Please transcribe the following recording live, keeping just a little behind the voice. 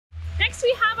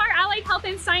Next, we have our Allied Health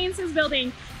and Sciences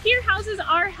building. Here houses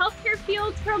our healthcare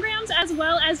field programs as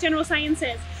well as general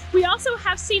sciences. We also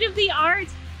have state-of-the-art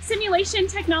simulation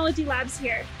technology labs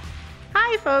here.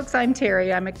 Hi folks, I'm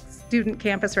Terry. I'm a student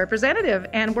campus representative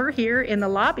and we're here in the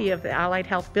lobby of the Allied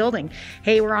Health building.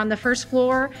 Hey, we're on the first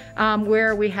floor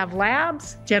where we have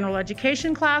labs, general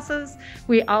education classes.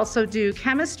 We also do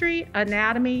chemistry,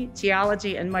 anatomy,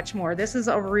 geology, and much more. This is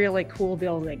a really cool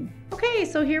building. Okay,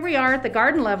 so here we are at the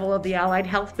garden level of the Allied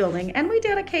Health building, and we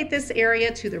dedicate this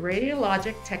area to the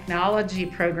Radiological Technology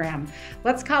program.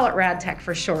 Let's call it RadTech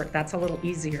for short, that's a little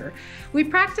easier. We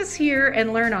practice here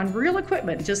and learn on real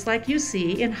equipment, just like you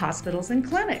see in hospitals and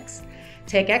clinics.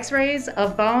 Take x-rays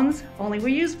of bones, only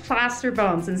we use plaster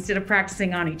bones instead of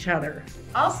practicing on each other.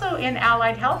 Also in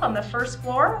Allied Health on the first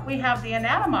floor, we have the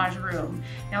anatomage room.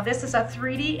 Now this is a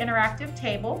 3D interactive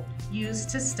table used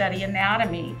to study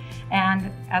anatomy.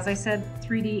 And as I said,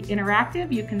 3D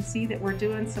interactive, you can see that we're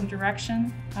doing some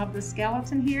direction of the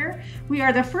skeleton here. We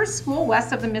are the first school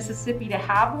west of the Mississippi to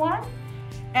have one.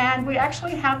 And we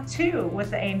actually have two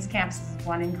with the Aims campuses,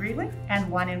 one in Greeley and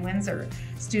one in Windsor.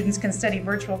 Students can study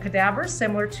virtual cadavers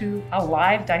similar to a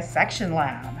live dissection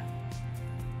lab.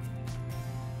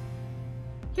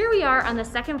 Here we are on the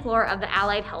second floor of the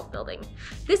Allied Health building.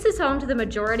 This is home to the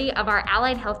majority of our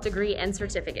Allied Health degree and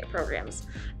certificate programs.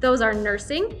 Those are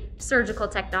nursing, surgical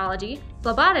technology,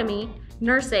 phlebotomy,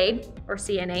 nurse aid, or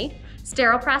CNA,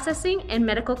 sterile processing, and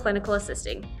medical clinical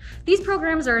assisting. These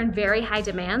programs are in very high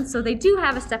demand, so they do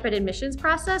have a separate admissions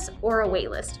process or a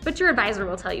wait list, but your advisor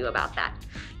will tell you about that.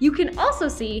 You can also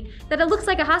see that it looks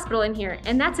like a hospital in here,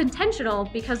 and that's intentional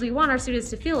because we want our students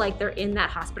to feel like they're in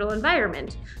that hospital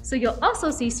environment. So you'll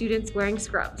also see students wearing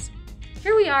scrubs.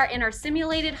 Here we are in our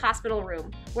simulated hospital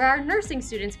room, where our nursing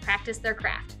students practice their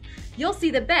craft. You'll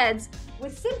see the beds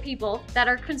with sim people that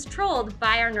are controlled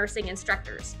by our nursing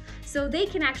instructors. So they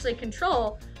can actually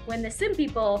control when the sim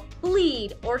people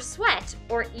bleed or sweat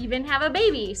or even have a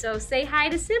baby. So say hi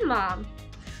to sim mom.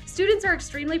 Students are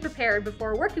extremely prepared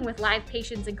before working with live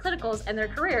patients in clinicals and their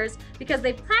careers because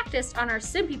they practiced on our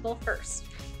sim people first.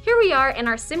 Here we are in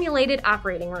our simulated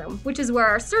operating room, which is where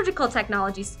our surgical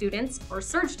technology students, or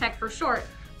Surg Tech for short,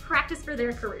 practice for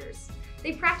their careers.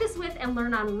 They practice with and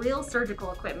learn on real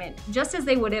surgical equipment, just as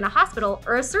they would in a hospital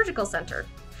or a surgical center.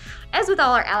 As with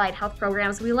all our Allied Health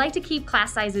programs, we like to keep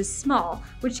class sizes small,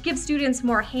 which gives students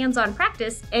more hands-on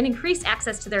practice and increased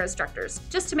access to their instructors,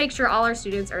 just to make sure all our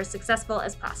students are as successful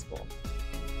as possible.